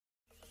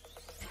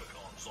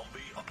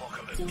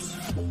Hi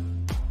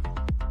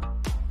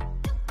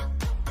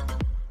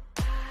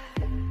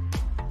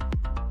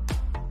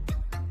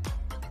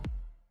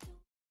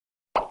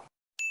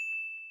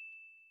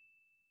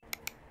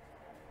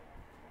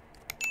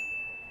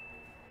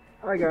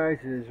guys,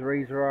 this is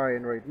Razor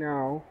and right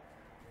now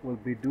we'll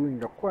be doing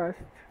the quest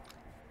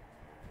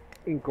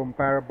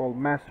Incomparable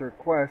Master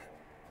Quest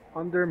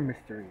under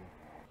Mystery.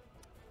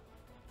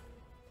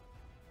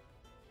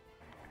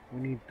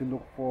 We need to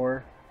look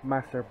for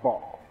Master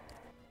Ball.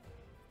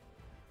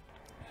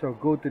 So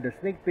go to the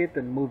snake pit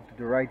and move to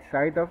the right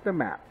side of the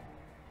map.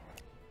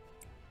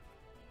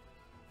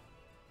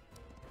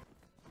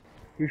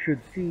 You should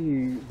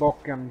see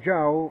Bokyang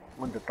Jiao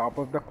on the top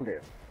of the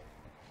cliff.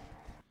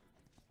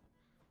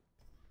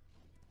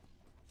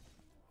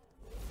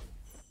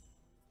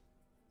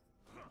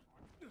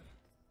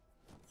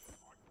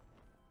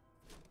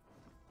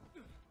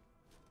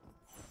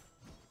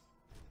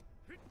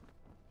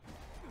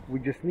 We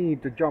just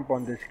need to jump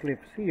on these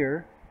cliffs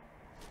here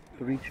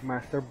to reach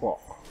Master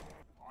Bok.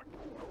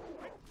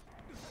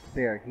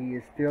 There, he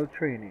is still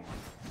training.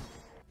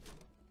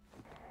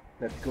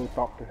 Let's go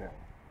talk to him.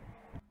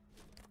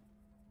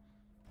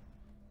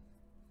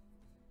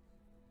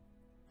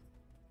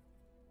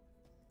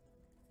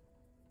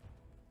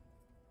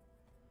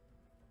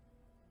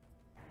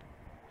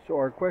 So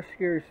our quest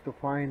here is to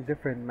find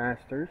different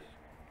masters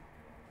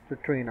to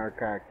train our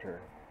character.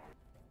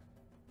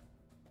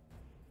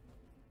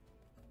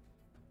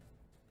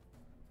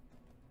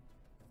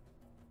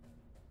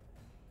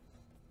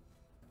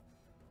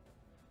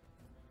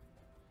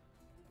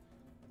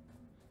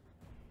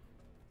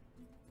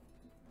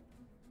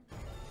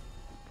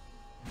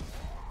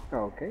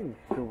 Okay,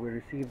 so we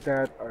received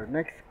that. Our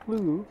next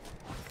clue,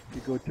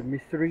 we go to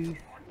mysteries.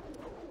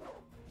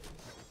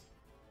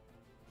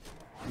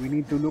 We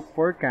need to look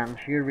for Kang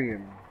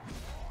Shirin.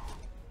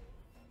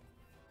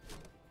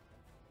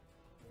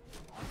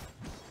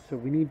 So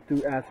we need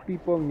to ask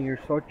people near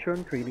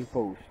Sochon Trading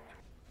Post.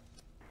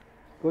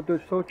 Go to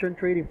Sochon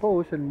Trading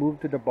Post and move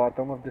to the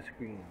bottom of the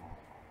screen.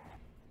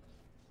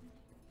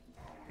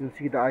 You'll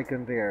see the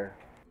icon there.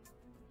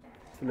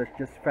 So let's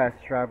just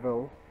fast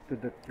travel to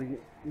the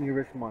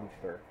nearest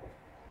monster.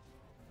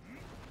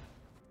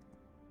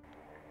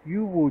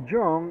 Yu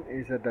Wuzhong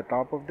is at the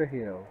top of the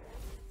hill.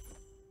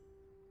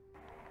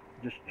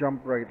 Just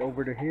jump right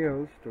over the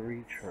hills to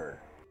reach her.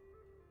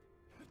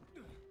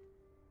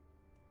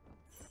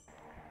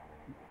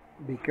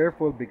 Be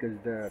careful because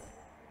the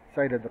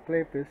side of the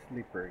cliff is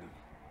slippery.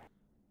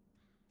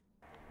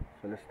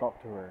 So let's talk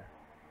to her.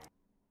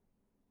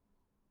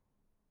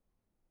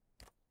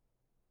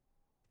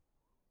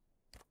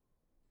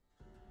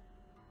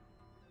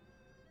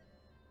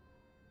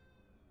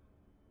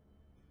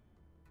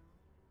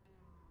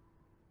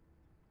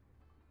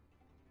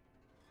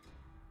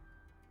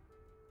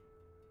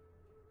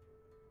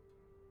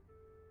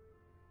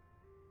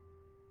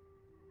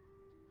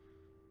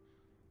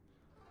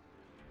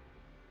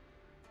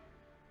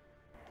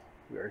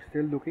 We are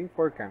still looking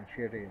for Kang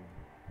Shirin.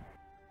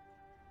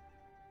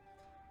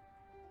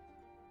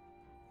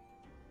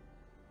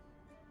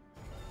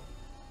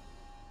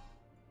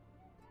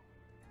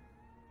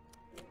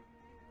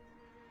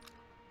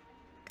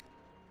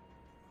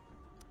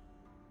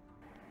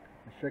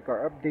 Let's check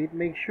our update.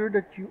 Make sure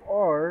that you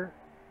are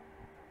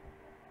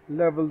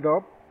leveled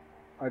up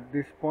at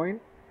this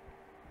point.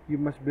 You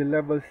must be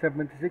level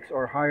 76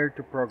 or higher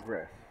to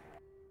progress.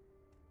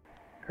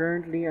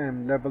 Currently I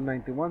am level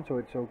 91, so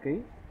it's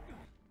okay.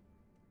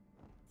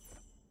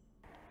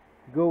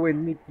 Go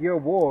and meet your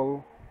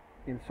wall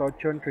in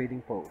Sochon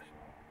Trading Post.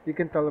 You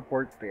can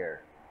teleport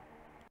there.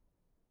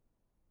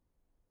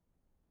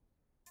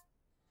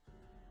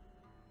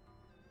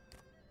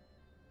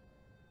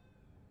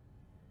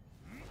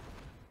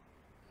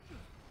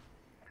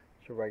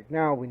 So right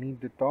now we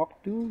need to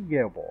talk to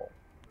Yewol.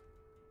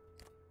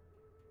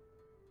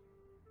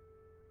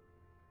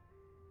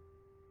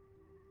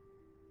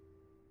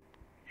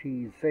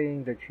 She is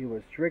saying that she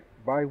was tricked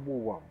by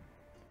Wuam.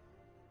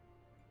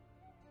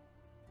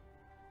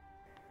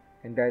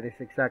 And that is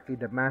exactly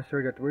the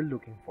master that we're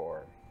looking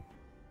for.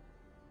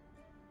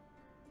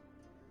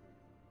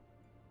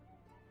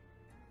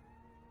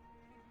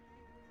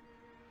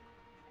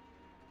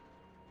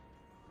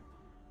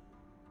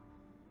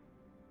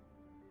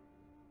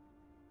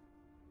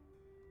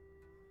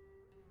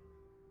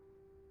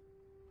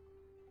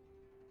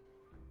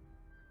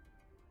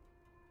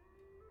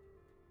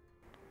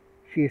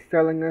 She is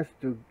telling us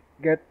to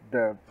get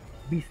the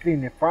beastly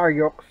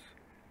Nefariox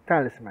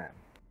talisman.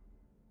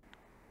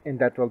 And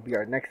that will be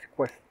our next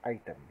quest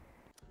item.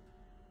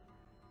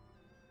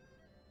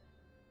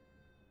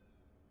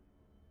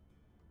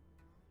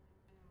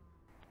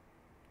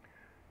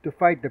 To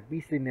fight the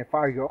beastly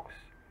Nefariox,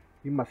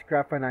 you must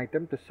craft an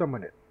item to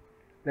summon it.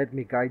 Let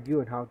me guide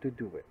you on how to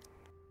do it.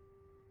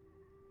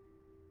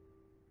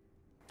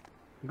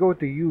 Go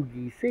to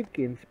Yugi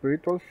Seikin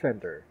Spiritual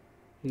Center.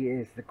 He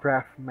is the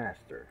craft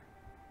master.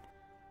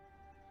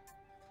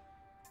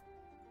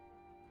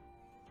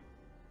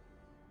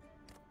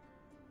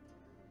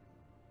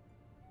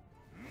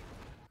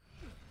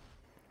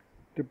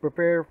 To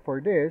prepare for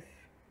this,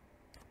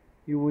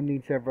 you will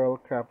need several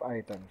craft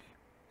items.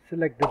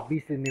 Select the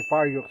Beast in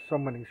Nefariok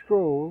summoning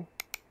scroll,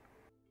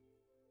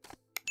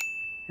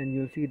 and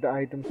you'll see the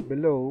items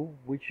below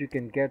which you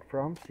can get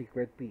from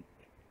Secret Peak.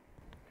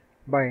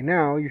 By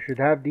now, you should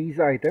have these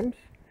items.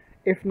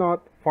 If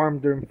not,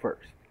 farm them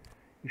first.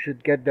 You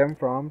should get them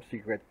from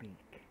Secret Peak.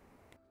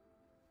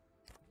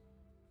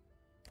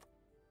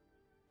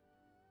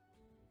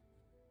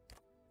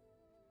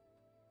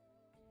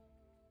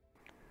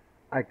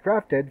 I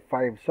crafted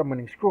 5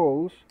 summoning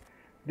scrolls.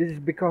 This is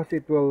because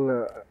it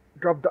will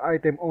drop the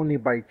item only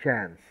by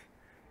chance.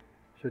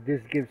 So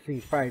this gives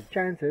me 5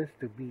 chances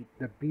to beat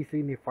the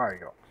BC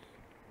Nefariok.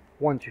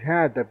 Once you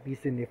have the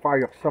BC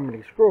Nefariok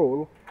summoning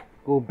scroll,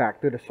 go back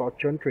to the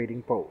Sochon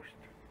trading post.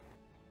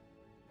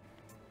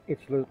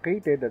 It's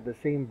located at the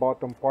same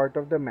bottom part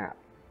of the map.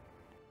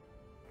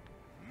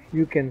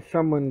 You can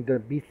summon the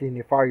BC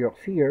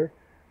Nefarioks here.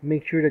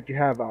 Make sure that you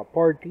have a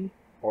party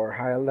or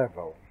high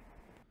level.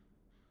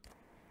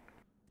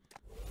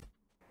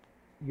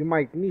 You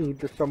might need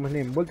to summon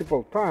him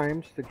multiple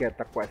times to get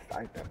the quest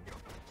item.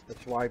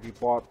 That's why we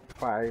bought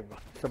 5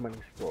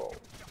 summoning scrolls.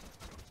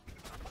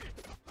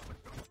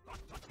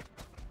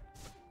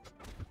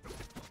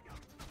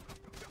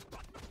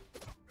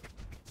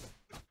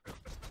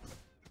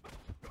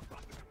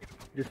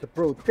 Just a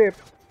pro tip,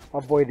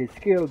 avoid a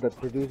skill that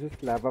produces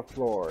lava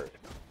floors.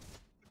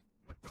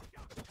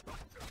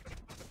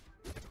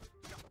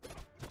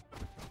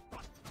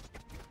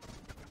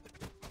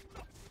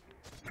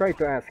 Try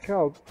to ask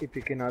help if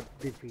you cannot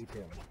defeat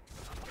him.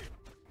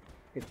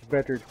 It's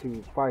better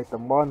to fight a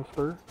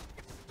monster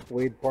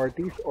with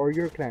parties or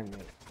your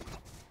clanmates.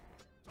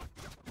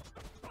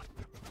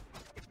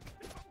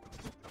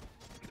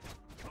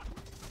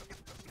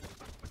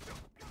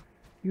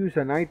 Use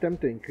an item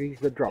to increase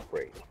the drop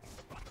rate.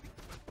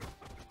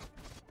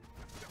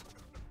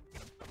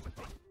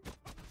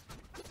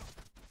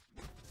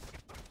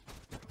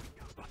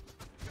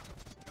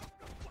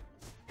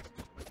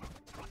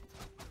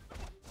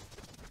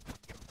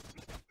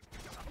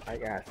 I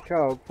asked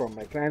help from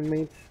my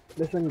clanmates,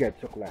 the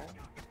Sangetsu clan.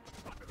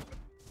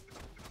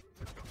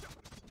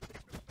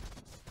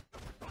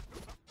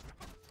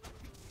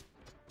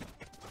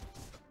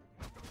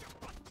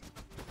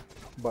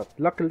 But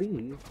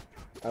luckily,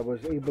 I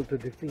was able to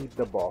defeat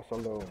the boss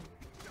alone.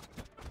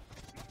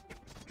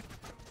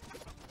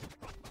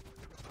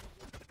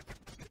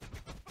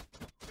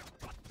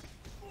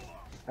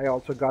 I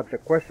also got the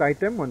quest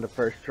item on the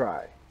first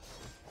try.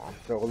 I'm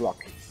so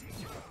lucky.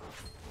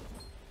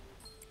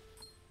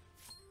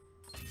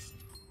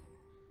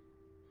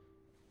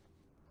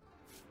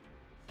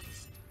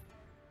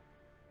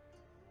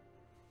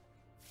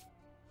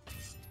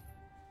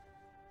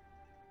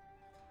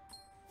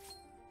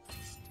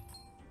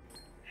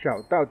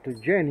 Shout out to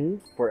Jenny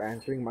for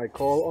answering my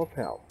call of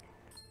help.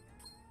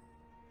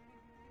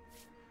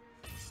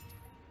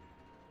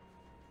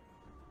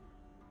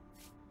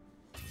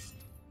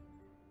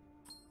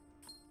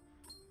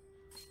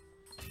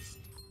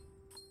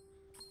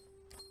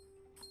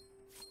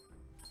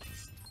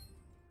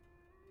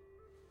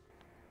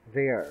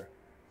 There,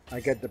 I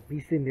get the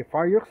BC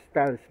Nefariok's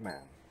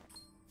talisman.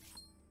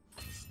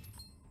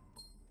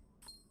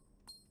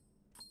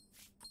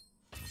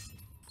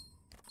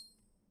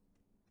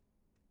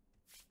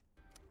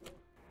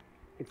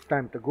 It's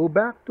time to go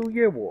back to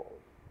Wuam.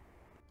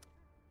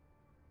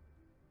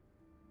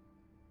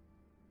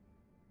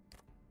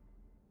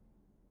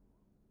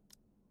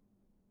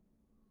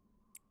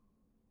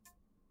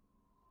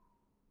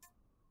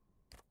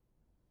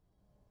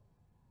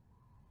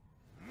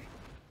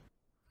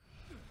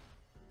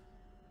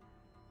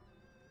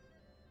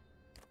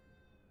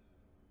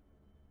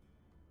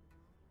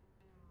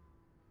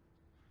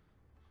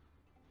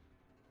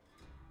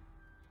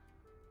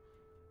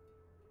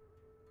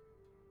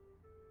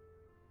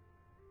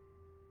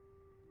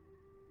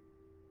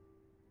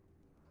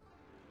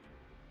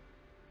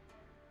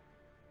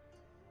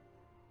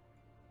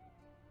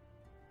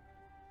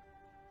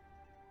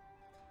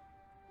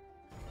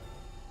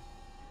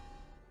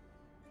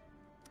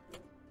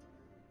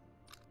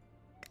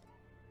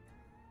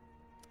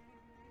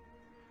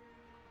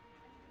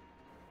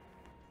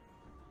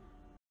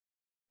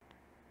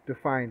 To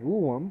find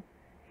Wuam,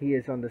 he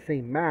is on the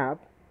same map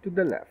to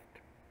the left.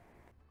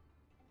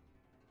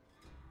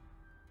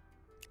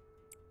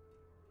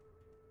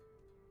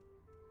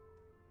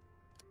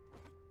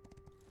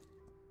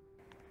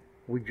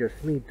 We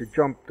just need to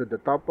jump to the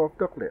top of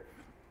the cliff.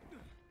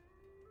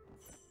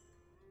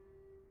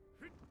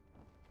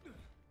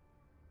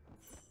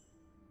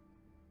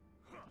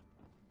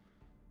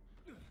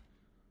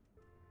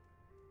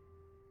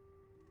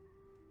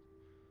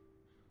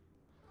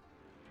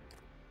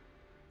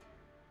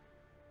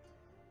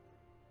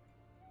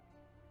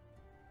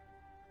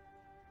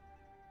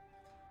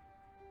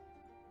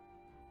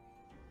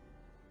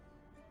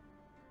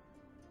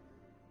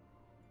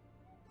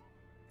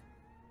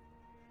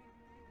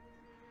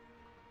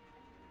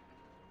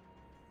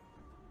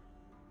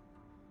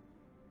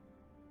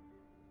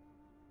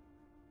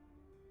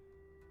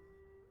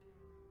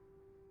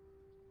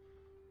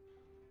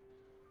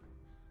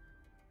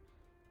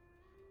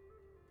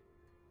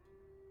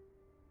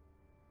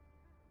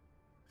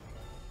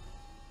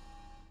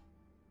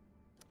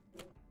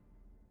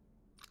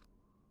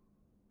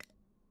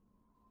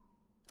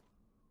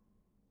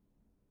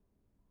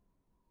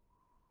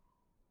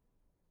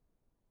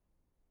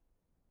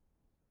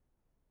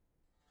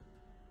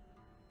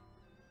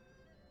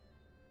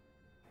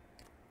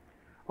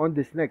 On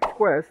this next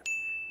quest,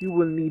 you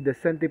will need the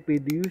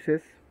centipede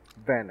uses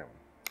venom.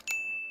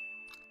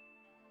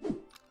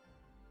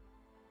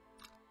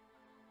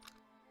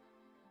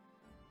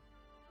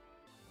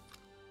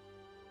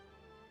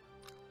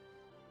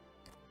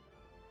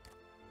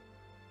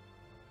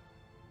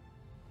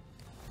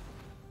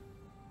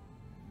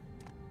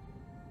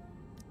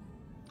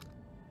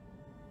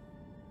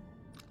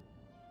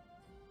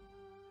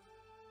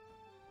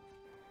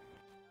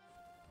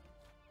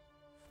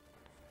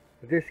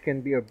 This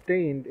can be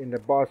obtained in the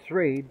boss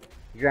raid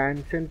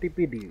Grand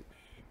Centipedeus.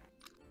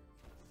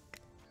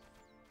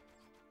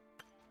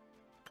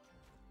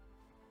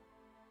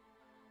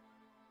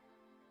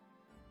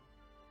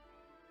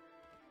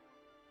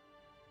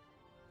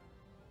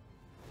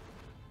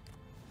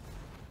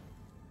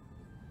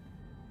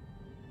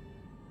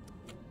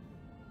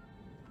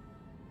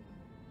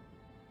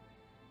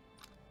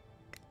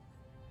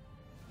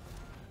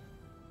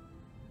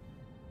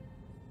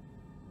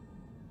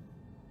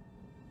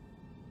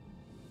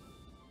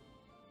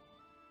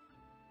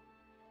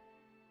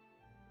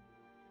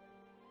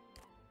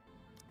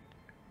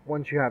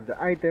 Once you have the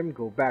item,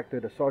 go back to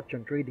the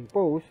Sochon trading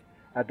post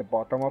at the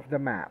bottom of the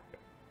map.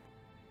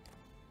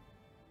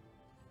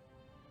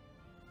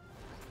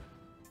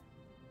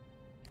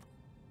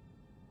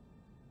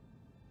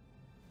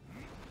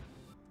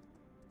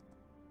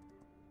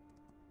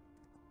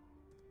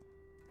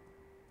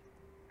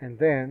 And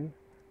then,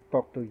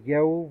 talk to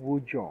Yeo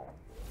Wujong.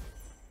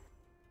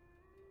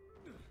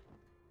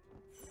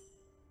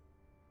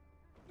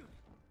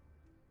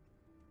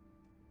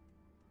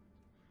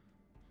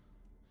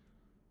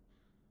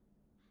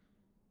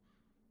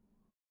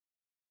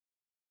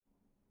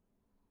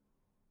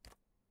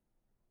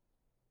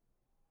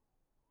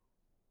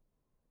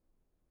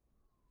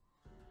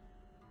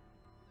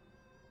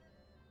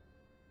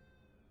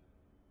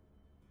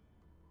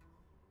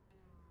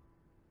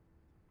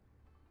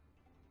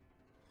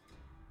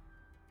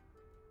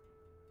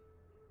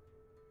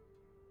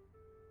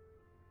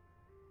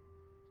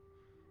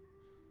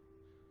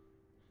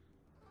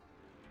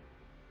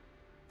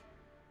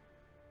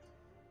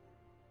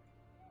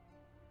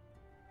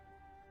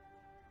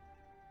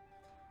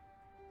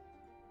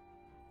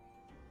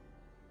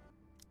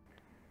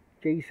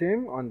 Chase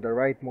him on the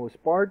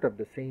rightmost part of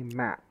the same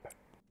map.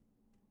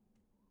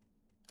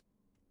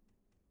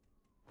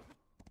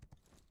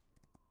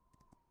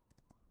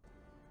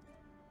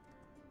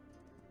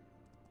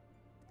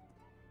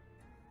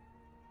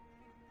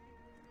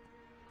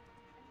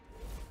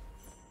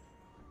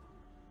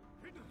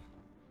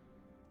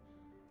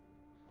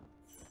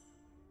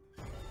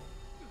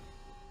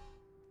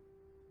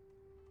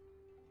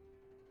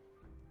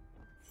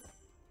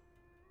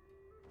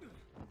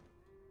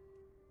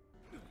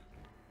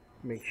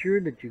 Make sure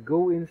that you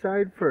go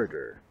inside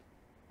further.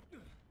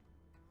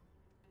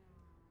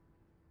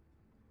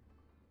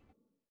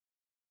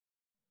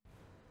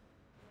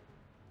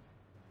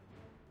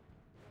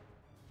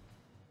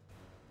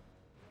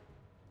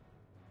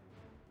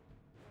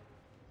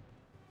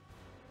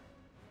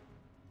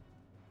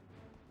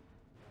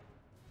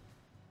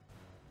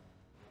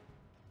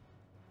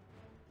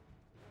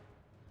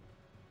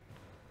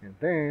 And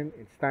then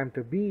it's time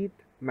to beat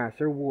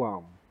Master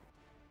Wuam.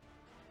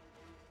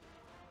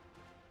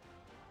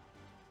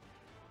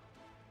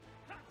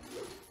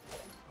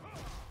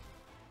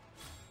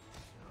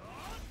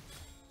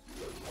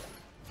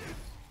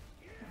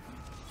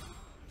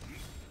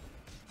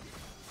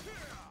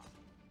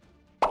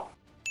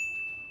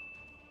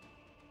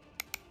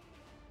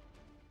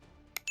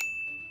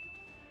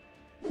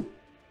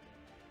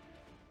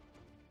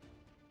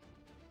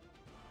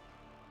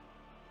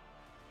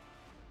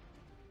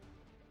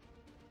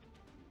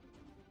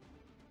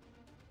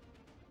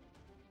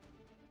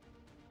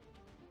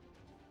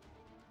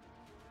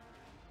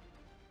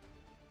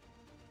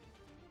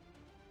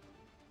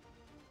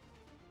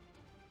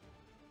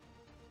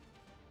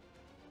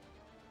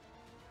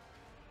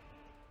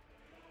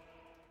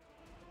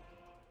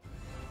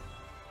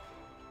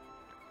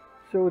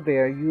 So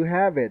there you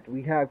have it.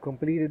 We have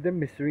completed the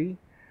mystery,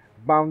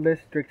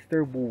 Boundless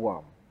Trickster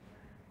Wuam.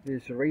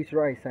 This is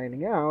Race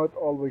signing out.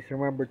 Always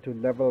remember to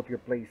level up your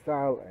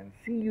playstyle and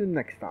see you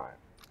next time.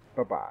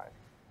 Bye bye.